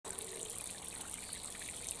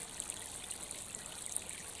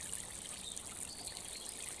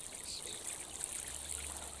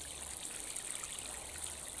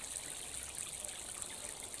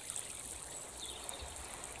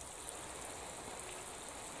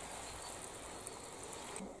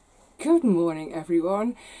Good morning,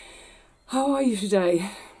 everyone. How are you today?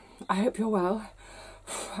 I hope you're well.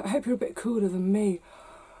 I hope you're a bit cooler than me.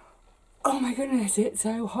 Oh my goodness, it's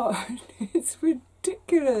so hot. It's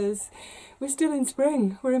ridiculous. We're still in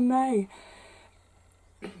spring. We're in May.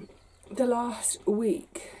 The last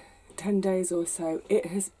week, 10 days or so, it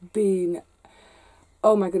has been,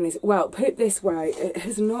 oh my goodness. Well, put it this way, it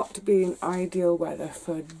has not been ideal weather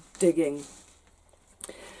for digging.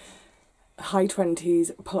 High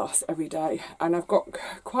 20s plus every day, and I've got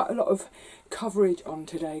quite a lot of coverage on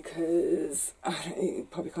today because you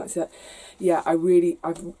probably can't see that. Yeah, I've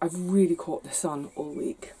really caught the sun all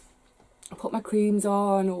week. I put my creams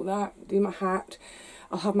on, all that, do my hat.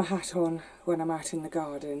 I'll have my hat on when I'm out in the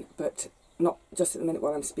garden, but not just at the minute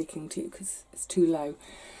while I'm speaking to you because it's too low.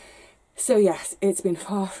 So yes, it's been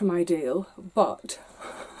far from ideal, but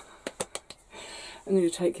I'm going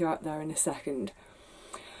to take you out there in a second.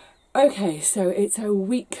 Okay, so it's a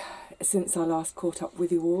week since I last caught up with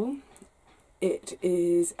you all. It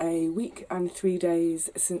is a week and 3 days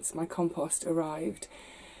since my compost arrived.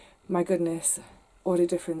 My goodness, what a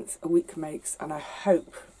difference a week makes, and I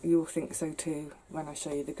hope you'll think so too when I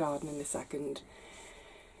show you the garden in a second.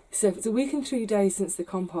 So if it's a week and 3 days since the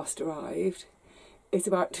compost arrived, it's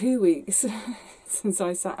about 2 weeks since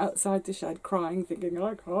I sat outside the shed crying, thinking,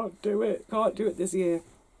 I can't do it this year.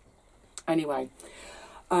 Anyway,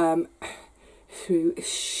 through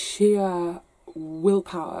sheer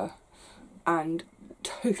willpower and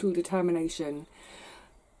total determination,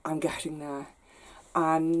 I'm getting there.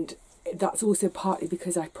 And that's also partly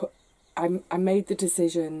because I made the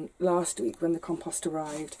decision last week when the compost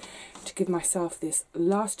arrived to give myself this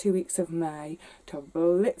last 2 weeks of May to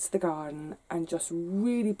blitz the garden and just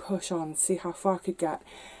really push on, see how far I could get,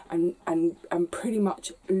 and pretty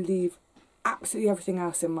much leave absolutely everything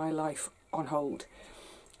else in my life on hold.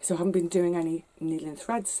 So I haven't been doing any needle and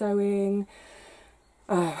thread sewing.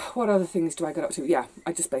 What other things do I get up to? Yeah,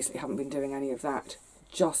 I just basically haven't been doing any of that.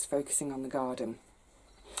 Just focusing on the garden.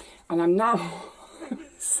 And I'm now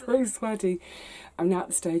so sweaty. I'm now at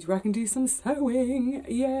the stage where I can do some sewing.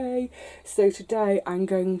 Yay! So today I'm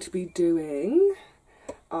going to be doing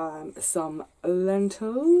some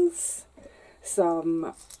lentils,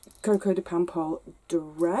 some coco de pampol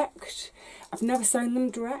direct. I've never sewn them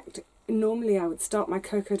direct. Normally I would start my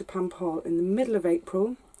coco de pampol in the middle of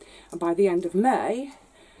April, and by the end of May,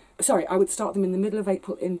 I would start them in the middle of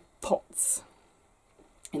April in pots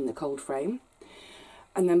in the cold frame,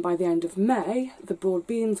 and then by the end of May the broad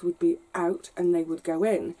beans would be out and they would go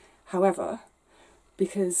in. However,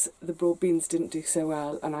 because the broad beans didn't do so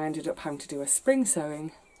well and I ended up having to do a spring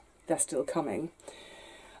sowing, they're still coming.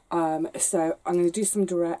 So I'm going to do some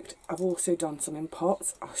direct. I've also done some in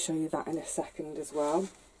pots. I'll show you that in a second as well.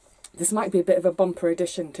 This might be a bit of a bumper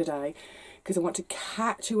edition today because I want to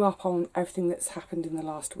catch you up on everything that's happened in the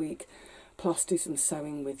last week, plus do some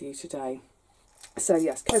sewing with you today. So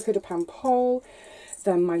yes, coco de pampol,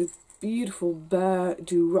 then my beautiful beurre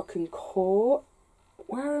du roquencourt.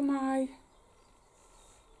 Where am I?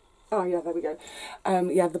 Oh yeah, there we go.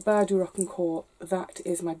 Yeah, the beurre du roquencourt, that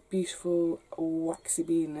is my beautiful waxy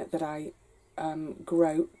bean that I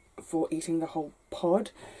grow for eating the whole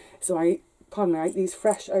pod. So I eat these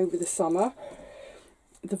fresh over the summer.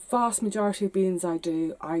 The vast majority of beans I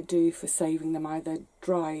do for saving them either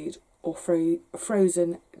dried or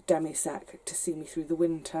frozen demi-sec to see me through the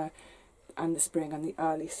winter and the spring and the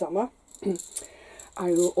early summer.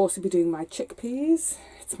 I will also be doing my chickpeas.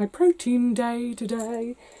 It's my protein day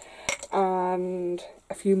today. And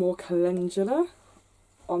a few more calendula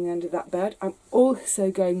on the end of that bed. I'm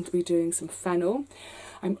also going to be doing some fennel.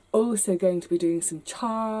 I'm also going to be doing some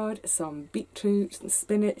chard, some beetroot, some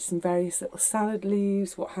spinach, some various little salad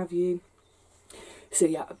leaves, what have you. So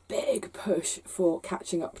yeah, a big push for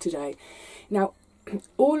catching up today. Now,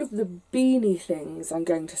 all of the beanie things I'm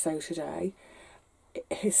going to sew today,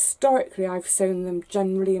 historically I've sewn them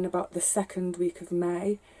generally in about the second week of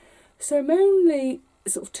May. So I'm only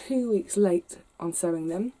sort of 2 weeks late on sewing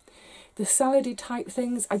them. The salady type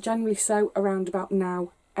things I generally sew around about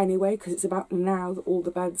now anyway, because it's about now that all the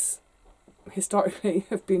beds historically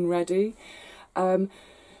have been ready.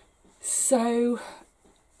 So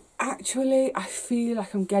actually I feel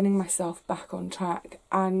like I'm getting myself back on track,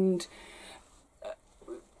 and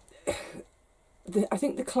I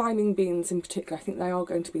think the climbing beans in particular, I think they are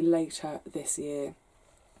going to be later this year.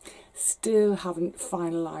 Still haven't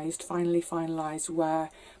finally finalised where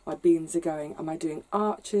my beans are going. Am I doing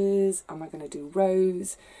arches? Am I going to do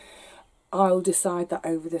rows? I'll decide that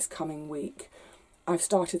over this coming week. I've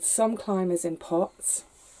started some climbers in pots.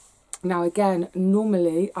 Now again,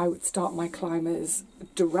 normally I would start my climbers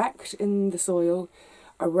direct in the soil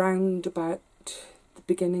around about the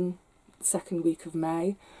beginning, second week of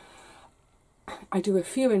May. I do a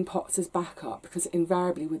few in pots as backup because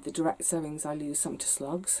invariably with the direct sowings I lose some to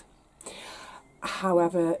slugs.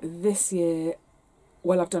 However, this year,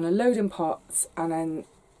 well, I've done a load in pots, and then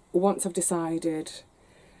once I've decided,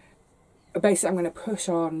 basically I'm going to push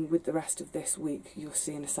on with the rest of this week, you'll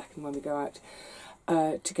see in a second when we go out,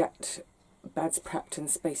 to get beds prepped and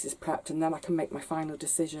spaces prepped, and then I can make my final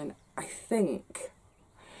decision. I think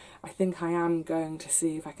I am going to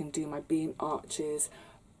see if I can do my bean arches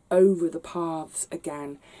over the paths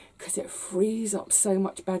again, because it frees up so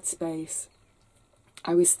much bed space.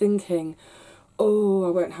 I was thinking, oh, I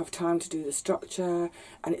won't have time to do the structure,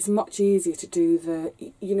 and it's much easier to do the,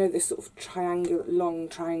 you know, this sort of long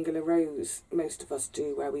triangular rows most of us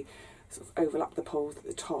do, where we sort of overlap the poles at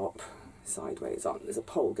the top, sideways on, there's a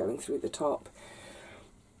pole going through the top.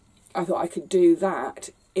 I thought I could do that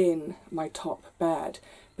in my top bed,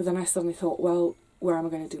 but then I suddenly thought, well, where am I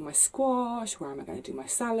going to do my squash, where am I going to do my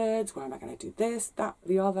salads, where am I going to do this, that,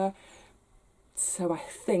 the other? So I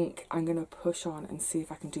think I'm going to push on and see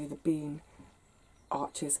if I can do the bean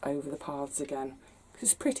arches over the paths again.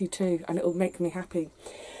 It's pretty too, and it'll make me happy.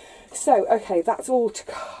 So, okay, that's all to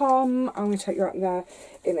come. I'm going to take you out there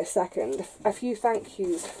in a second. A few thank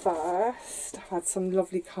yous first. I've had some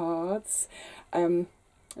lovely cards. A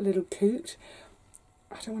little coot.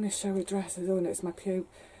 I don't want to show addresses. Oh no, it's my P.O.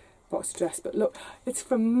 box address, but look, it's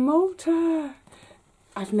from Malta.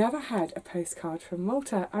 I've never had a postcard from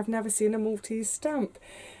Malta. I've never seen a Maltese stamp.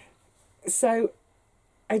 So,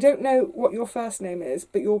 I don't know what your first name is,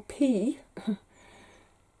 but your P...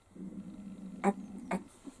 oh,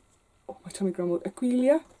 my tummy grumbled.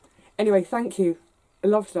 Aquilia? Anyway, thank you. I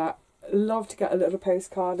loved that. Love to get a little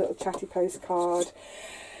postcard, a little chatty postcard.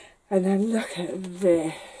 And then look at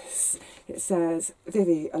this. It says,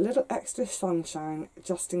 Vivi, a little extra sunshine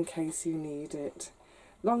just in case you need it.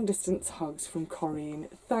 Long distance hugs from Corinne.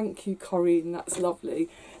 Thank you, Corinne. That's lovely.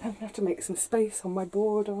 I'm going to have to make some space on my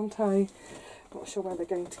board, aren't I? Not sure where they're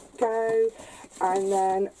going to go. And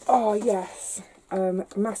then, oh yes,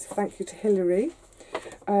 massive thank you to Hilary.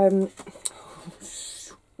 Look,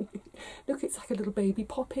 it's like a little baby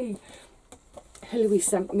poppy. Hilary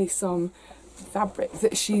sent me some fabric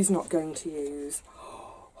that she's not going to use.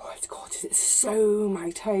 Oh, it's gorgeous. It's so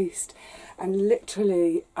my taste. And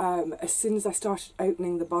literally, as soon as I started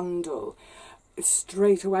opening the bundle,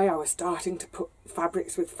 straight away I was starting to put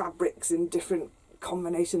fabrics with fabrics in different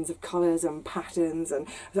combinations of colours and patterns, and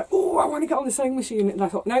I was like, oh, I want to get on the sewing machine, and I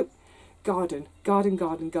thought, no, garden.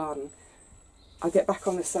 I'll get back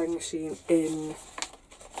on the sewing machine in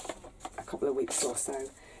a couple of weeks or so,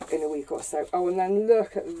 in a week or so. Oh, and then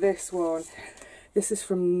look at this one. This is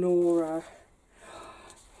from Nora.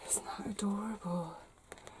 Isn't that adorable?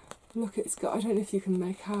 Look, it's got, I don't know if you can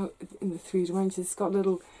make out in the 3 dimensions, it's got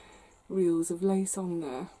little reels of lace on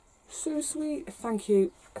there. So sweet. Thank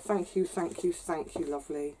you,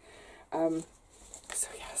 lovely. So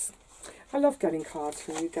yes, I love getting cards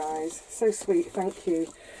from you guys. So sweet, thank you.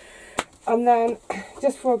 And then,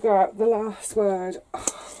 just before I go out, the last word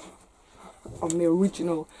on the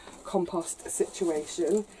original compost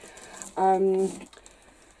situation.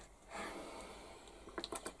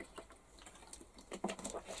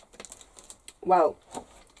 Well,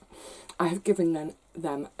 I have given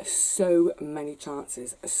them so many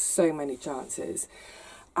chances,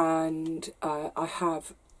 and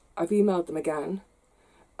I've emailed them again.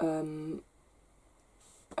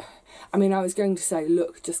 I mean, I was going to say,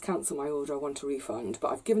 look, just cancel my order, I want a refund,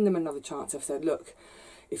 but I've given them another chance. I've said, look,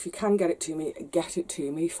 if you can get it to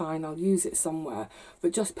me, fine, I'll use it somewhere,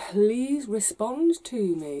 but just please respond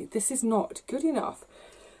to me. This is not good enough.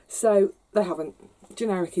 So they haven't.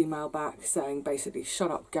 Generic email back saying basically,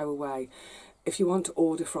 shut up, go away. If you want to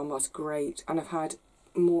order from us, great. And I've had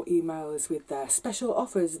more emails with their special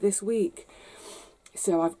offers this week.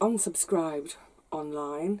 So I've unsubscribed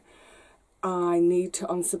online. I need to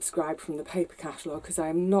unsubscribe from the paper catalogue because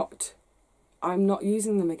I'm not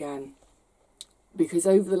using them again. Because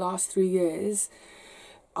over the last 3 years,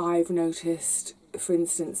 I've noticed, for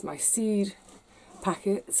instance, my seed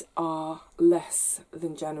packets are less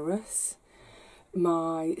than generous.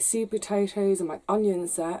 My seed potatoes and my onion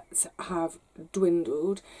sets have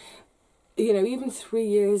dwindled. You know, even 3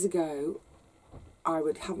 years ago, I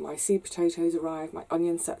would have my seed potatoes arrive, my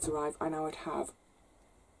onion sets arrive, and I would have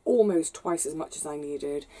almost twice as much as I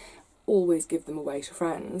needed, always give them away to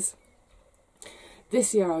friends.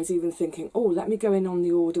 This year I was even thinking, oh, let me go in on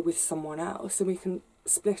the order with someone else and we can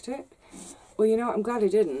split it. Well, you know what, I'm glad I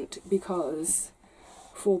didn't, because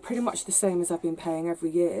for pretty much the same as I've been paying every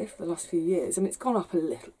year for the last few years. I mean, it's gone up a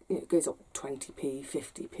little, it goes up 20p,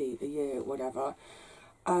 50p a year, whatever.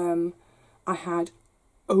 I had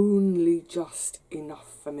only just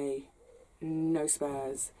enough for me, no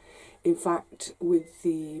spares. In fact, with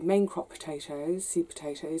the main crop potatoes, seed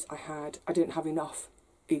potatoes, I didn't have enough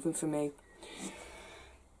even for me.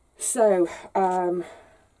 So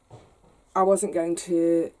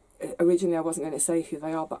originally I wasn't going to say who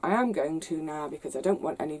they are, but I am going to now, because I don't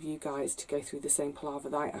want any of you guys to go through the same palaver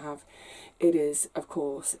that I have. It is, of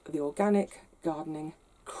course, the Organic Gardening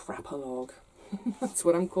Crapalog. That's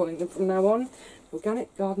what I'm calling them from now on.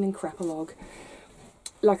 Organic Gardening Crapalog.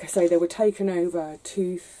 Like I say, they were taken over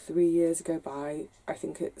 2-3 years ago by, I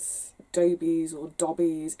think it's Dobies or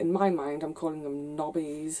Dobbies. In my mind, I'm calling them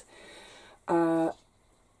Nobbies. And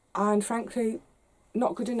frankly,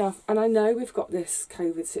 not good enough. And I know we've got this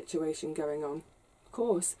COVID situation going on, of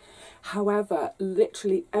course. However,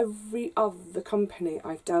 literally every other company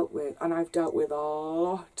I've dealt with, and I've dealt with a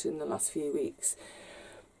lot in the last few weeks,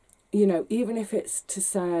 you know, even if it's to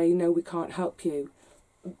say, no, we can't help you,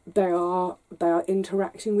 they are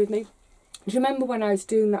interacting with me. Do you remember when I was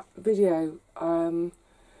doing that video,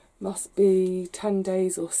 must be 10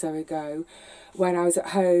 days or so ago, when I was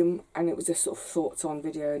at home and it was a sort of thoughts on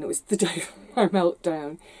video, and it was the day of my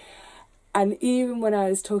meltdown. And even when I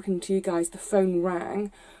was talking to you guys, the phone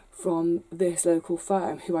rang from this local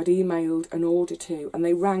firm who I'd emailed an order to, and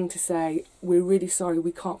they rang to say, we're really sorry,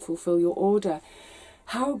 we can't fulfil your order.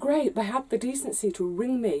 How great, they had the decency to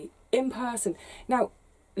ring me in person. Now,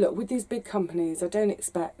 look, with these big companies, I don't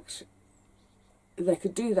expect they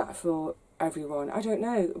could do that for everyone. I don't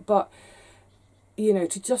know, but you know,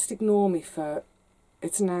 to just ignore me for,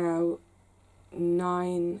 it's now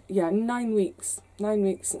 9 weeks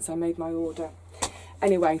since I made my order.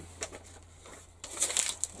 Anyway,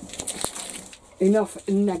 enough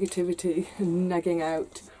negativity and negging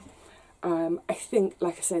out. I think,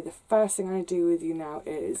 like I say, the first thing I do with you now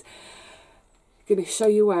is going to show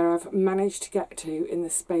you where I've managed to get to in the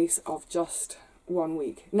space of just 1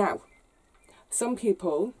 week. Now, some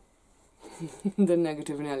people, the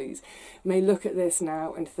negative Nellies, may look at this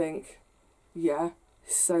now and think, yeah,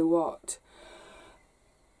 so what?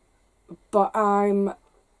 But I'm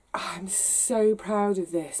so proud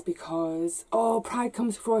of this because, oh, pride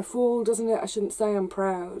comes before a fall, doesn't it? I shouldn't say I'm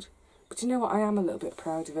proud. But you know what? I am a little bit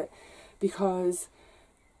proud of it because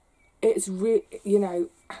it's you know,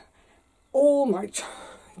 all my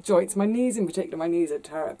joints, my knees in particular, my knees are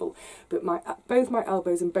terrible, but both my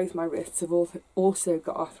elbows and both my wrists have also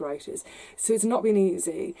got arthritis, so it's not been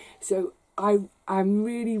easy. So I'm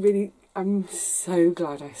so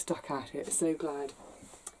glad I stuck at it, so glad.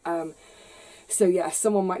 So yeah,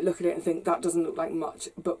 someone might look at it and think that doesn't look like much,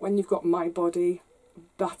 but when you've got my body,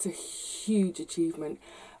 that's a huge achievement.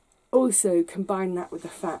 Also, combine that with the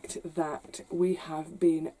fact that we have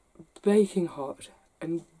been baking hot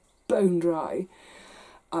and bone dry.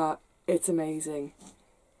 It's amazing.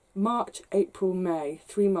 March, April, May,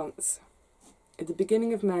 3 months. At the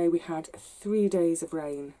beginning of May, we had 3 days of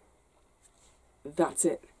rain. That's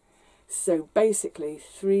it. So basically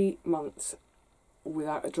 3 months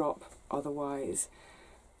without a drop. Otherwise,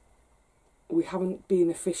 we haven't been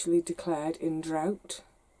officially declared in drought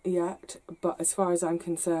yet, but as far as I'm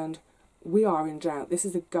concerned, we are in drought. This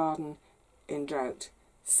is a garden in drought.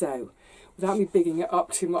 So, without me bigging it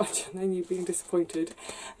up too much and then you being disappointed,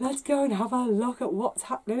 let's go and have a look at what's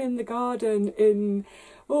happening in the garden in,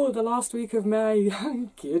 the last week of May.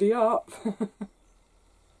 Giddy up.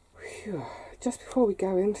 Whew. Just before we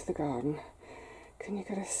go into the garden, can you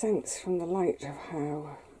get a sense from the light of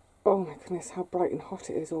how, oh my goodness, how bright and hot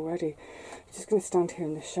it is already? I'm just going to stand here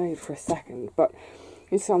in the shade for a second, but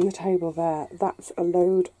it's on the table there. That's a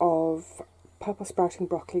load of purple sprouting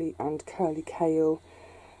broccoli and curly kale,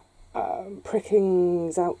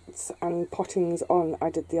 prickings out and pottings on I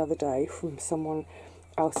did the other day from someone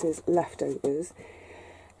else's leftovers.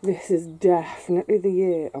 This is definitely the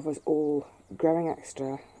year of us all growing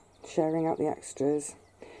extra, sharing out the extras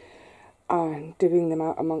and divvying them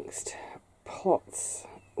out amongst plots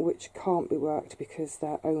which can't be worked because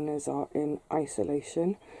their owners are in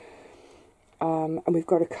isolation. And we've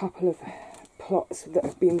got a couple of plots that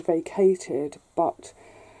have been vacated, but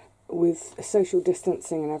with social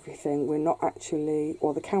distancing and everything, we're not actually,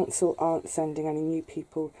 or the council aren't sending any new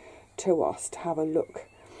people to us to have a look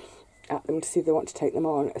at them to see if they want to take them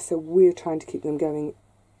on. So we're trying to keep them going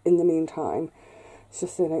in the meantime,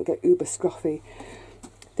 just so they don't get uber scruffy.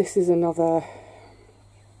 This is another,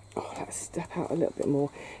 let's step out a little bit more.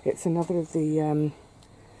 It's another of the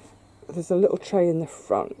there's a little tray in the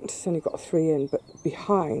front. It's only got 3 in, but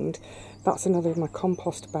behind, that's another of my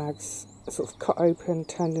compost bags, sort of cut open,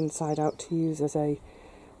 turned inside out to use as a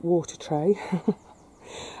water tray.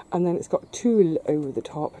 And then it's got tulle over the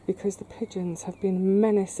top because the pigeons have been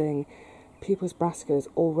menacing people's brassicas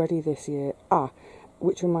already this year.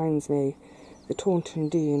 Which reminds me, the Taunton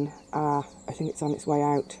Dean, I think it's on its way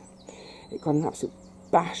out. It got an absolute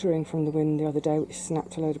battering from the wind the other day, which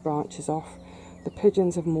snapped a load of branches off. The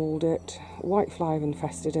pigeons have mauled it, whitefly have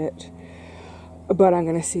infested it, but I'm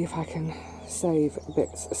going to see if I can save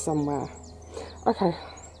bits somewhere. Okay,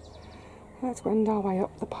 let's wend our way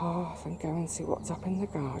up the path and go and see what's up in the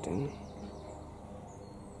garden.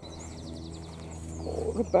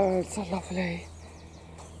 Oh, the birds are lovely.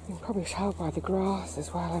 You can probably tell by the grass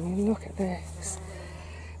as well. I mean, look at this.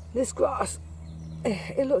 This grass,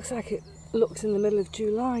 it looks like it looks in the middle of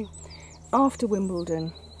July, after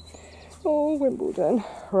Wimbledon. Oh, Wimbledon.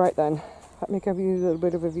 Right then, let me give you a little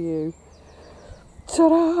bit of a view.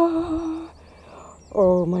 Ta-da!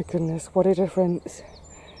 Oh my goodness, what a difference.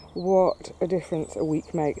 What a difference a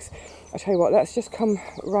week makes. I tell you what, let's just come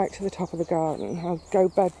right to the top of the garden. I'll go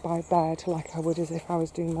bed by bed like I would as if I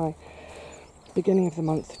was doing my beginning of the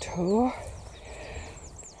month tour.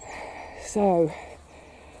 So,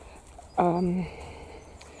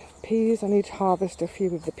 peas, I need to harvest a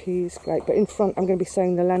few of the peas, great, but in front I'm going to be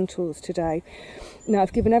sowing the lentils today. Now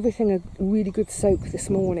I've given everything a really good soak this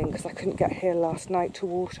morning because I couldn't get here last night to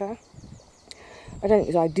water. I don't think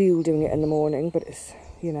it's ideal doing it in the morning, but it's,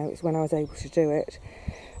 you know, it's when I was able to do it.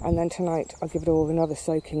 And then tonight I'll give it all another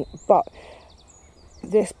soaking. But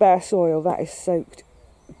this bare soil that is soaked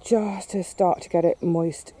just to start to get it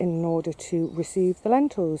moist in order to receive the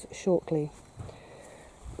lentils shortly.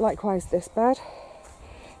 Likewise this bed.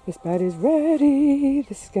 This bed is ready.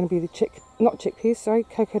 This is going to be the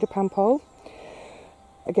cocoa de pampole.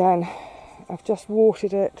 Again, I've just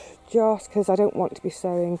watered it just because I don't want to be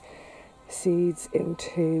sowing seeds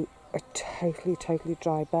into a totally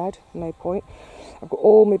dry bed. No point. I've got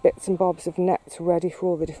all my bits and bobs of nets ready for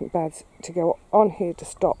all the different beds to go on here to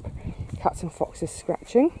stop cats and foxes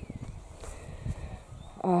scratching.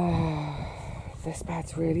 This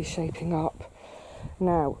bed's really shaping up.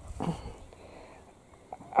 Now,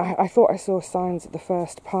 I thought I saw signs of the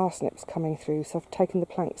first parsnips coming through, so I've taken the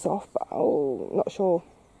planks off, but not sure.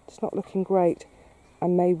 It's not looking great. I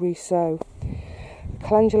may re-sow.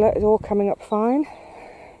 Calendula is all coming up fine.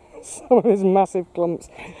 Some of those massive clumps.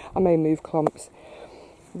 I may move clumps.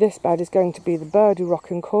 This bed is going to be the Burdu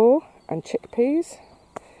Rockencore and chickpeas.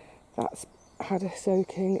 That's had a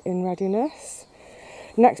soaking in readiness.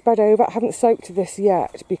 Next bed over, I haven't soaked this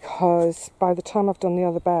yet because by the time I've done the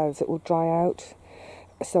other beds it will dry out.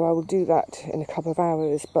 So I will do that in a couple of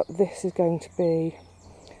hours. But this is going to be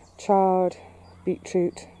chard,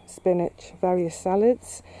 beetroot, spinach, various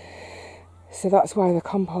salads. So that's why the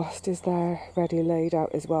compost is there ready laid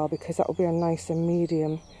out as well, because that will be a nicer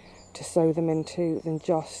medium to sow them into than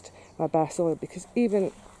just my bare soil. Because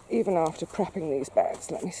even after prepping these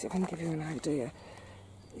beds, let me see if I can give you an idea.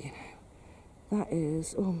 You know, that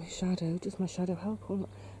is, oh, my shadow, does my shadow help or not?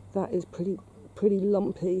 That is pretty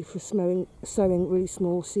lumpy for sowing really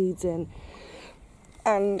small seeds in.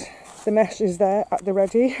 And the mesh is there at the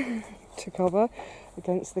ready to cover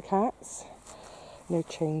against the cats. No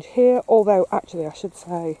change here, although actually I should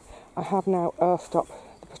say I have now earthed up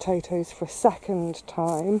the potatoes for a second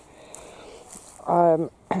time. I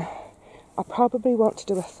probably want to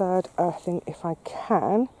do a third earthing if I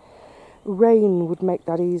can. Rain would make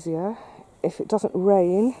that easier. If it doesn't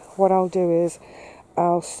rain, what I'll do is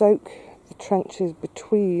I'll soak the trenches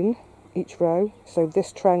between each row, so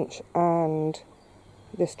this trench and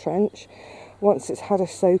this trench. Once it's had a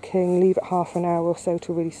soaking, leave it half an hour or so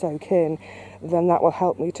to really soak in, then that will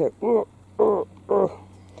help me to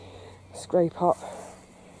scrape up.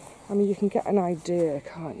 I mean, you can get an idea,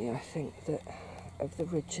 can't you, I think, that of the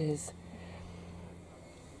ridges.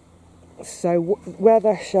 So where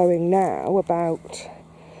they're showing now, about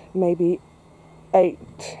maybe 8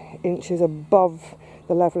 inches above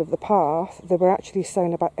the level of the path, they were actually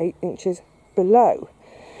sown about 8 inches below.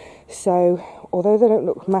 So although they don't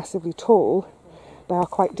look massively tall, they are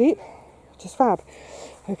quite deep, which is fab.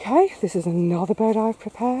 Okay, this is another bed I've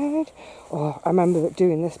prepared. Oh, I remember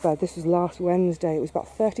doing this bed. This was last Wednesday. It was about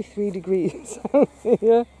 33 degrees out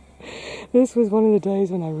here. This was one of the days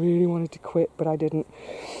when I really wanted to quit, but I didn't.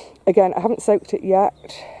 Again, I haven't soaked it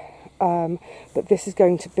yet, but this is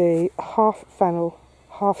going to be half fennel,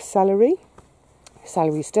 half celery.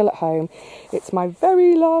 Celery's still at home. It's my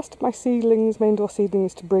very last of my seedlings, my indoor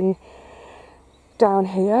seedlings, to bring down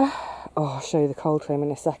here. Oh, I'll show you the cold frame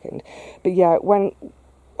in a second. But yeah, when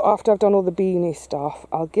after I've done all the beanie stuff,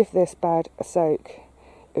 I'll give this bed a soak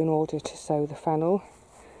in order to sow the fennel.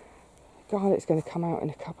 Garlic's going to come out in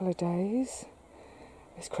a couple of days.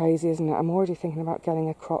 It's crazy, isn't it? I'm already thinking about getting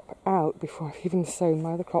a crop out before I've even sown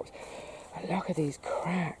my other crops. And look at these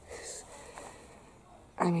cracks.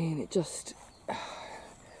 I mean, it just...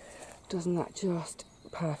 doesn't that just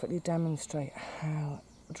perfectly demonstrate how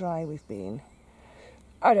dry we've been?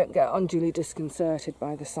 I don't get unduly disconcerted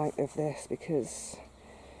by the sight of this because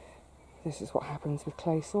this is what happens with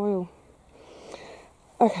clay soil.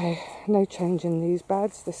 Okay, no change in these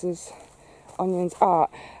beds. This is onions.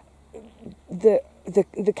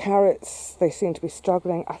 The carrots, they seem to be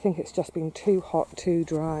struggling. I think it's just been too hot, too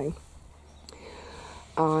dry.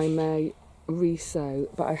 I may re-sow,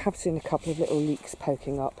 but I have seen a couple of little leeks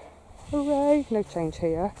poking up. Hooray, no change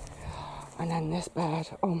here. And then this bed,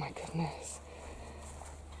 oh my goodness.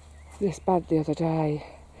 This bed the other day.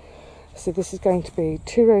 So this is going to be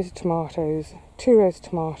 2 rows of tomatoes,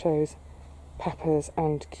 peppers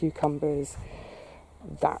and cucumbers.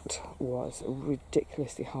 That was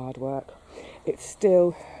ridiculously hard work. It's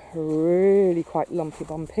still really quite lumpy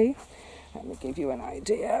bumpy. Let me give you an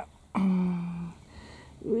idea.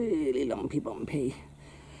 Really lumpy bumpy.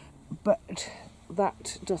 But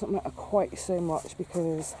that doesn't matter quite so much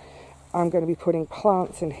because I'm going to be putting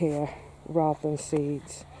plants in here rather than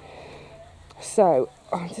seeds. So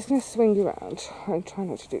I'm just going to swing you around. I'm trying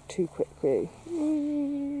not to do it too quickly.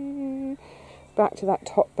 Back to that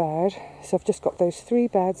top bed. So I've just got those 3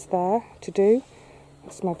 beds there to do.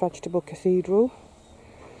 That's my vegetable cathedral.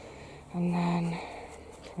 And then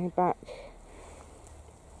coming back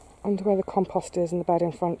under where the compost is and the bed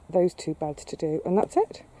in front, those 2 beds to do. And that's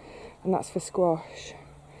it. And that's for squash.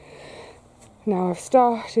 Now I've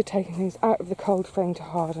started taking things out of the cold frame to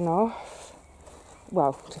harden off.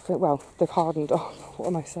 Well, they've hardened off. What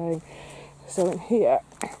am I saying? So in here,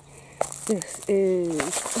 this is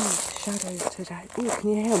shadows today. Oh, can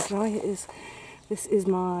you hear how dry it is? This is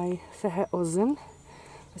my fair ozen.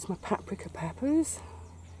 There's my paprika peppers.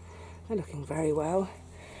 They're looking very well.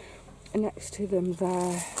 And next to them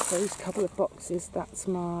there, those couple of boxes, that's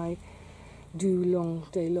my du long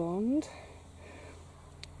de londe.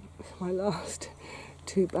 My last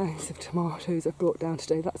 2 bags of tomatoes I've brought down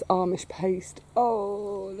today. That's Amish paste.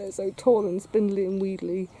 Oh, they're so tall and spindly and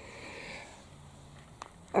wheedly.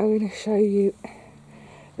 I'm going to show you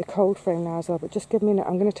the cold frame now as well, but just give me a minute.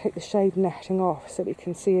 I'm going to take the shade netting off so we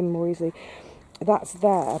can see in more easily. That's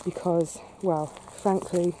there because, well,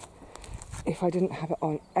 frankly, if I didn't have it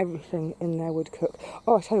on, everything in there would cook.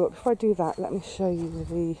 Oh, I'll tell you what, before I do that, let me show you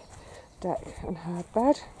the deck and herb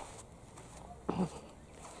bed. Oh,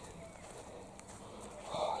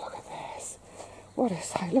 look at this. What a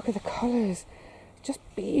sight. Look at the colours. Just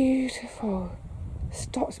beautiful.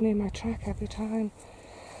 Stops me in my track every time.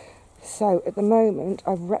 So at the moment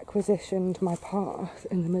I've requisitioned my path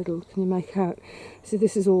in the middle. Can you make out? So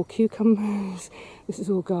this is all cucumbers, this is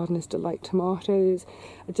all Gardener's Delight tomatoes.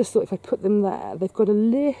 I just thought if I put them there, they've got a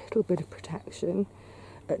little bit of protection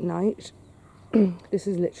at night. This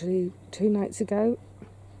is literally 2 nights ago,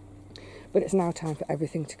 but it's now time for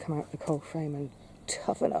everything to come out of the cold frame and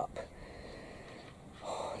toughen up.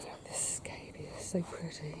 Oh, look, this scabious, so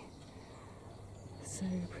pretty, so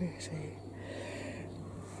pretty.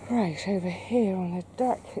 Right, over here on the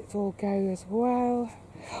deck, it's all go as well.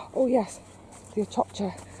 Oh yes, the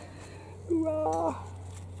achopcha. Hurrah!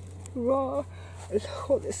 Hurrah!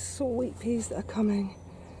 Look at the sweet peas that are coming.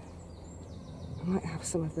 I might have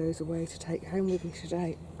some of those away to take home with me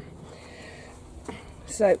today.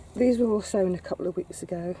 So, these were all sown a couple of weeks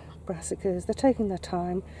ago, brassicas. They're taking their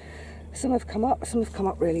time. Some have come up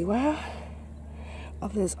really well.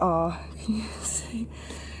 Others are, can you see,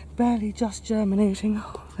 barely just germinating.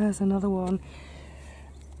 Oh, there's another one.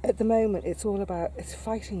 At the moment it's all about, it's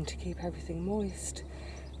fighting to keep everything moist.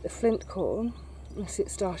 The flint corn, you see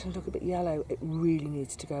it's starting to look a bit yellow, it really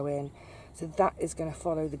needs to go in. So that is going to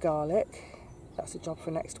follow the garlic. That's a job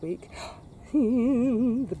for next week.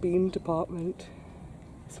 The bean department,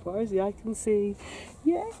 as far as the eye can see.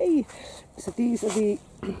 Yay! So these are the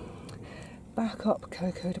backup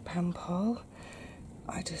cocoa de pampol.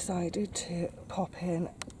 I decided to pop in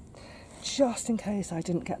just in case I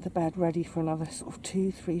didn't get the bed ready for another sort of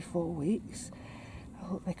 2, 3, 4 weeks. I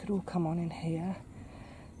thought they could all come on in here.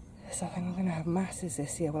 So I think I'm going to have masses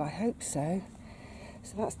this year. Well, I hope so.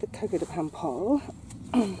 So that's the cocoa de pampol.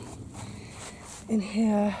 In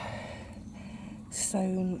here,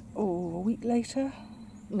 sown a week later.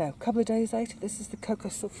 No, a couple of days later. This is the cocoa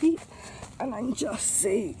sulfite. And I'm just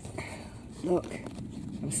see. Look,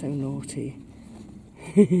 I'm so naughty.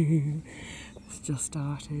 It's just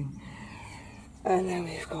starting. And then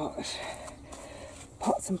we've got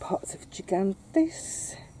pots and pots of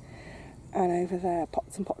gigantes, and over there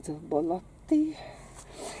pots and pots of bolotti,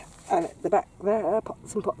 and at the back there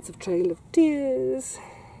pots and pots of Trail of Tears.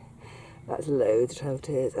 That's loads of Trail of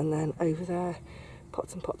Tears. And then over there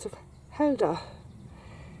pots and pots of Helda.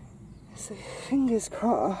 So fingers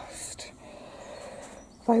crossed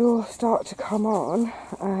they all start to come on,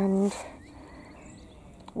 and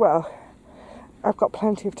well, I've got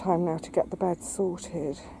plenty of time now to get the bed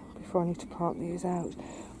sorted before I need to plant these out.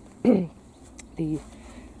 The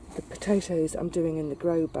potatoes I'm doing in the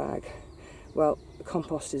grow bag, well, the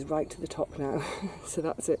compost is right to the top now, so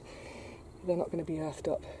that's it. They're not going to be earthed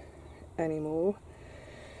up anymore.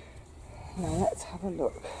 Now let's have a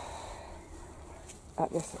look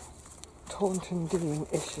at this Taunton Dean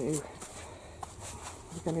issue.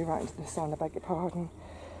 I'm going to be right into the sun, I beg your pardon.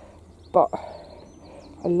 But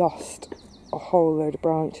I lost a whole load of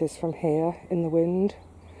branches from here in the wind.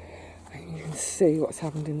 And you can see what's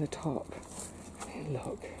happened in the top. I mean,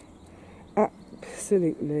 look.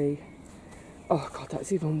 Absolutely. Oh God,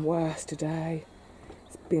 that's even worse today.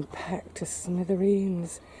 It's been pecked to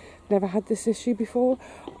smithereens. Never had this issue before.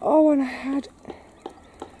 Oh, and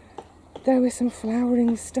there were some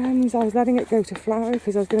flowering stems. I was letting it go to flower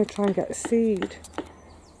because I was going to try and get a seed.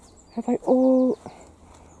 Have they all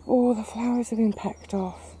the flowers have been pecked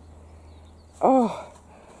off. Oh,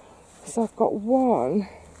 so I've got one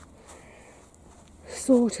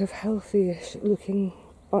sort of healthy-ish looking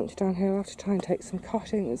bunch down here. I'll have to try and take some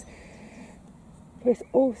cuttings. But it's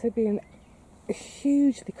also been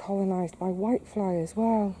hugely colonised by whitefly as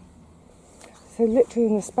well. So literally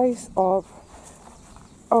in the space of,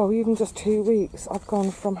 even just 2 weeks, I've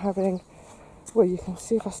gone from having, well, you can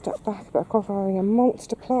see if I step back a bit, I've gone from having a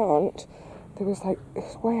monster plant that was like,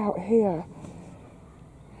 it's way out here.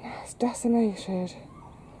 Now it's decimated.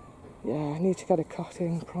 Yeah, I need to get a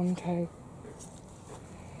cutting pronto.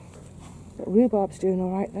 But rhubarb's doing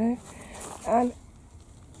alright though. And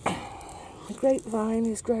the grapevine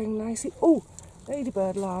is growing nicely. Oh,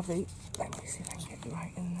 ladybird larvae. Let me see if I can get you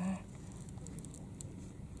right in there.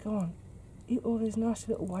 Go on, eat all those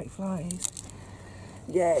nasty little white flies.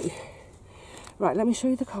 Yay. Right, let me show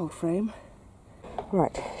you the cold frame.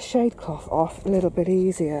 Right, shade cloth off a little bit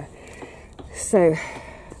easier. So,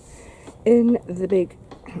 in the big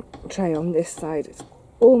tray on this side, it's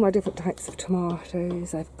all my different types of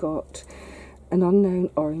tomatoes. I've got an unknown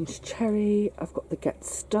orange cherry, I've got the Get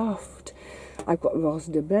Stuffed, I've got Rose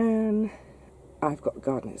de Berne, I've got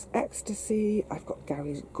Gardener's Ecstasy, I've got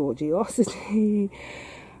Gary's Gorgiosity.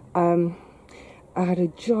 I had a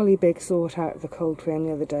jolly big sort out of the cold frame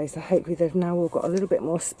the other day, so hopefully they've now all got a little bit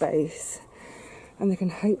more space and they can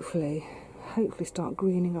hopefully start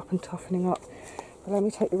greening up and toughening up. But let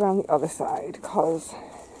me take you around the other side, because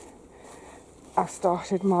I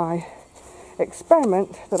started my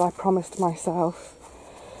experiment that I promised myself.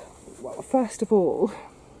 Well, first of all,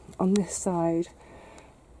 on this side,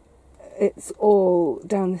 it's all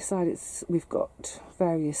down this side, we've got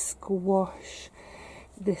various squash.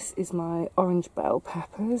 This is my orange bell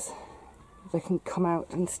peppers. They can come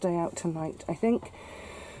out and stay out tonight, I think.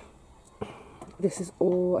 I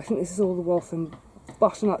think this is all the Waltham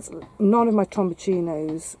butternuts. None of my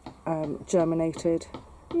tromboncinos germinated.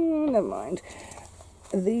 Never mind.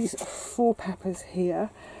 These 4 peppers here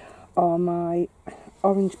are my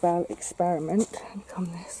orange bell experiment.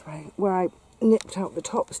 Come this way, where I nipped out the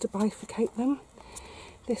tops to bifurcate them.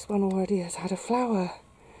 This one already has had a flower,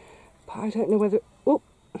 but I don't know whether... Oh,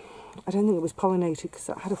 I don't think it was pollinated because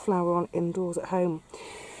it had a flower on indoors at home.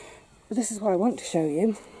 But this is what I want to show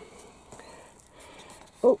you.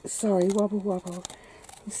 Oh, sorry, wobble wobble.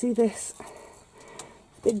 You see this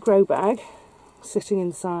big grow bag sitting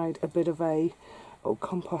inside a bit of a old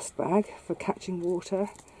compost bag for catching water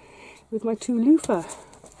with my 2 loofah.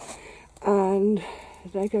 And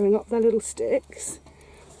they're going up their little sticks,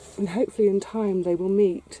 and hopefully in time they will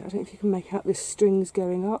meet. I don't know if you can make out this string's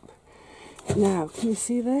going up. Now, can you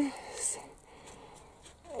see this?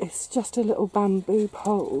 It's just a little bamboo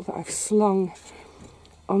pole that I've slung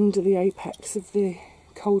under the apex of the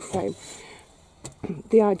cold frame.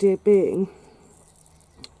 The idea being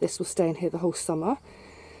this will stay in here the whole summer.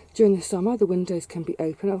 During the summer the windows can be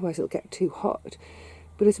open, otherwise it'll get too hot.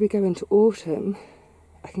 But as we go into autumn,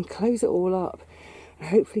 I can close it all up and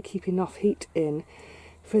hopefully keep enough heat in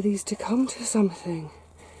for these to come to something.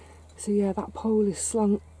 So yeah, that pole is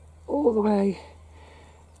slung all the way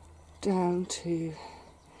down to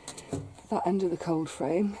that end of the cold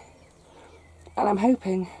frame, and I'm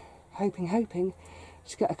hoping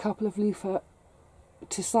to get a couple of loofah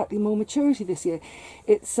to slightly more maturity this year.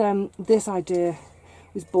 It's this idea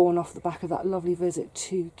was born off the back of that lovely visit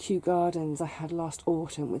to Kew Gardens I had last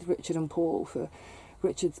autumn with Richard and Paul for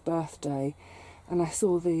Richard's birthday. And I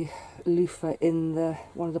saw the loofah in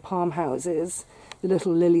one of the palm houses, the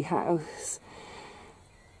little lily house.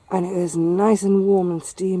 And it was nice and warm and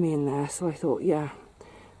steamy in there, so I thought, yeah,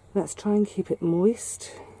 let's try and keep it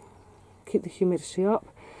moist, keep the humidity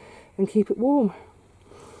up, and keep it warm.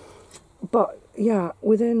 But yeah,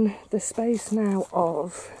 within the space now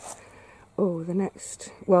of, over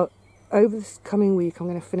this coming week I'm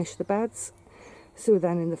going to finish the beds. So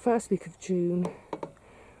then in the first week of June,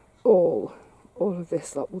 all of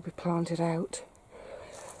this lot will be planted out.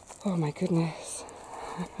 Oh my goodness,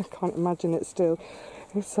 I can't imagine it still.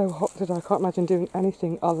 It's so hot today, I can't imagine doing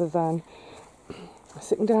anything other than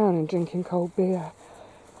sitting down and drinking cold beer.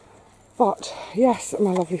 But yes,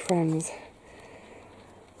 my lovely friends,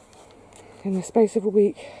 in the space of a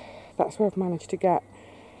week, that's where I've managed to get.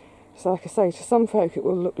 So like I say, to some folk it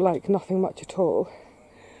will look like nothing much at all.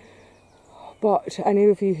 But to any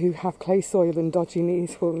of you who have clay soil and dodgy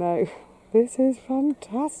knees will know, this is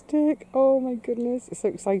fantastic. Oh my goodness, it's so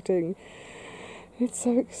exciting. It's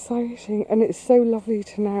so exciting, and it's so lovely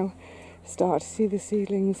to now start to see the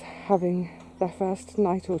seedlings having their first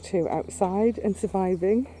night or two outside and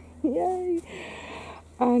surviving. Yay!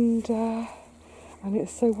 And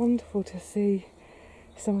it's so wonderful to see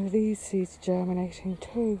some of these seeds germinating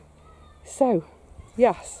too. So,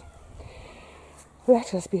 yes,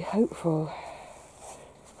 let us be hopeful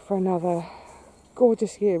for another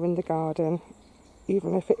gorgeous year in the garden,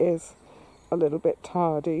 even if it is a little bit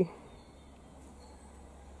tardy.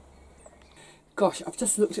 Gosh, I've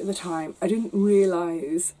just looked at the time. I didn't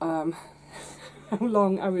realise how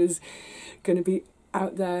long I was going to be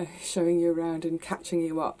out there showing you around and catching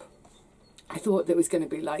you up. I thought that was going to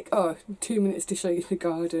be like, 2 minutes to show you the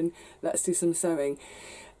garden, let's do some sewing.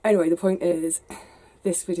 Anyway, the point is,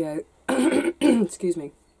 this video, excuse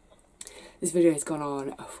me, this video has gone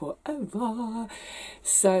on forever.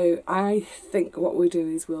 So I think what we'll do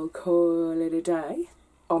is we'll call it a day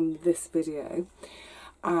on this video.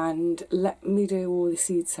 And let me do all the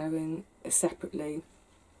seed sowing separately.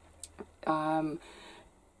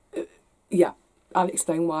 Yeah, I'll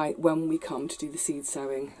explain why when we come to do the seed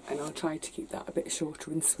sowing, and I'll try to keep that a bit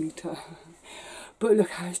shorter and sweeter. But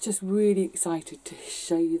look, I was just really excited to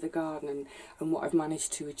show you the garden and what I've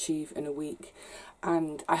managed to achieve in a week.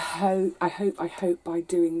 And I hope by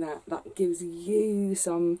doing that, that gives you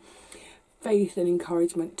some faith and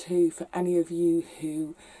encouragement too, for any of you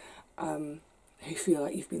who feel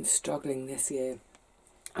like you've been struggling this year.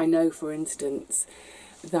 I know, for instance,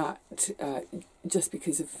 that just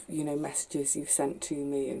because of, you know, messages you've sent to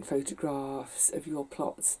me and photographs of your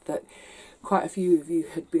plots, that quite a few of you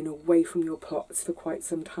had been away from your plots for quite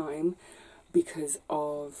some time because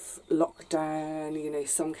of lockdown. You know,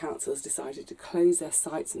 some councils decided to close their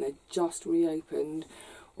sites and they're just reopened,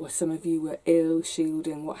 or some of you were ill,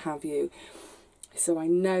 shielding, what have you. So I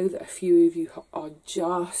know that a few of you are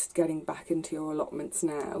just getting back into your allotments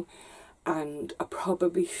now and are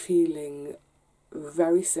probably feeling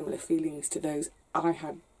very similar feelings to those I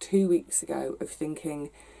had 2 weeks ago, of thinking,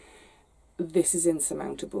 this is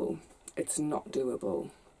insurmountable, it's not doable.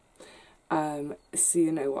 So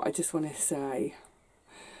you know what, I just want to say,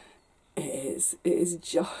 it is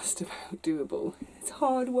just about doable. It's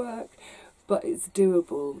hard work, but it's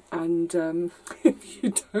doable, and if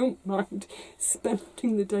you don't mind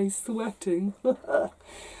spending the day sweating,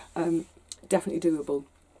 definitely doable.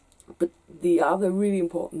 But the other really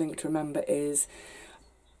important thing to remember is,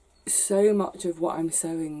 so much of what I'm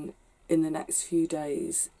sowing in the next few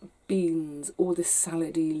days, beans, all the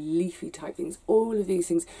salady, leafy type things, all of these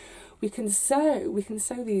things, we can sow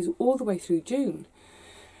these all the way through June.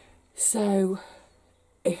 So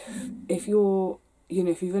if you're, you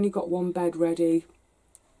know, if you've only got one bed ready,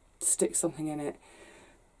 stick something in it.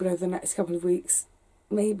 But over the next couple of weeks,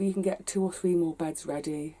 maybe you can get 2 or 3 more beds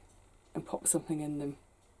ready and pop something in them.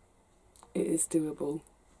 It is doable,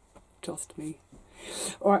 trust me.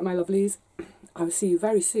 Alright, my lovelies, I will see you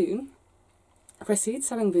very soon for a seed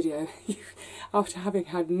sowing video. After having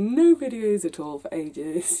had no videos at all for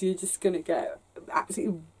ages, you're just going to get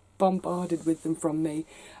absolutely bombarded with them from me.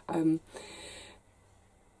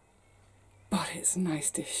 But it's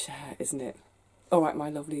nice to share, isn't it? Alright, my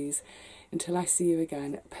lovelies, until I see you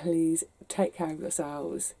again, please take care of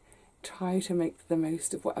yourselves. Try to make the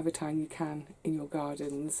most of whatever time you can in your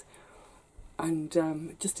gardens, and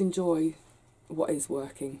just enjoy what is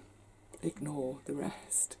working. Ignore the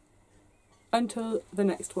rest. Until the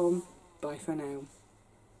next one, bye for now.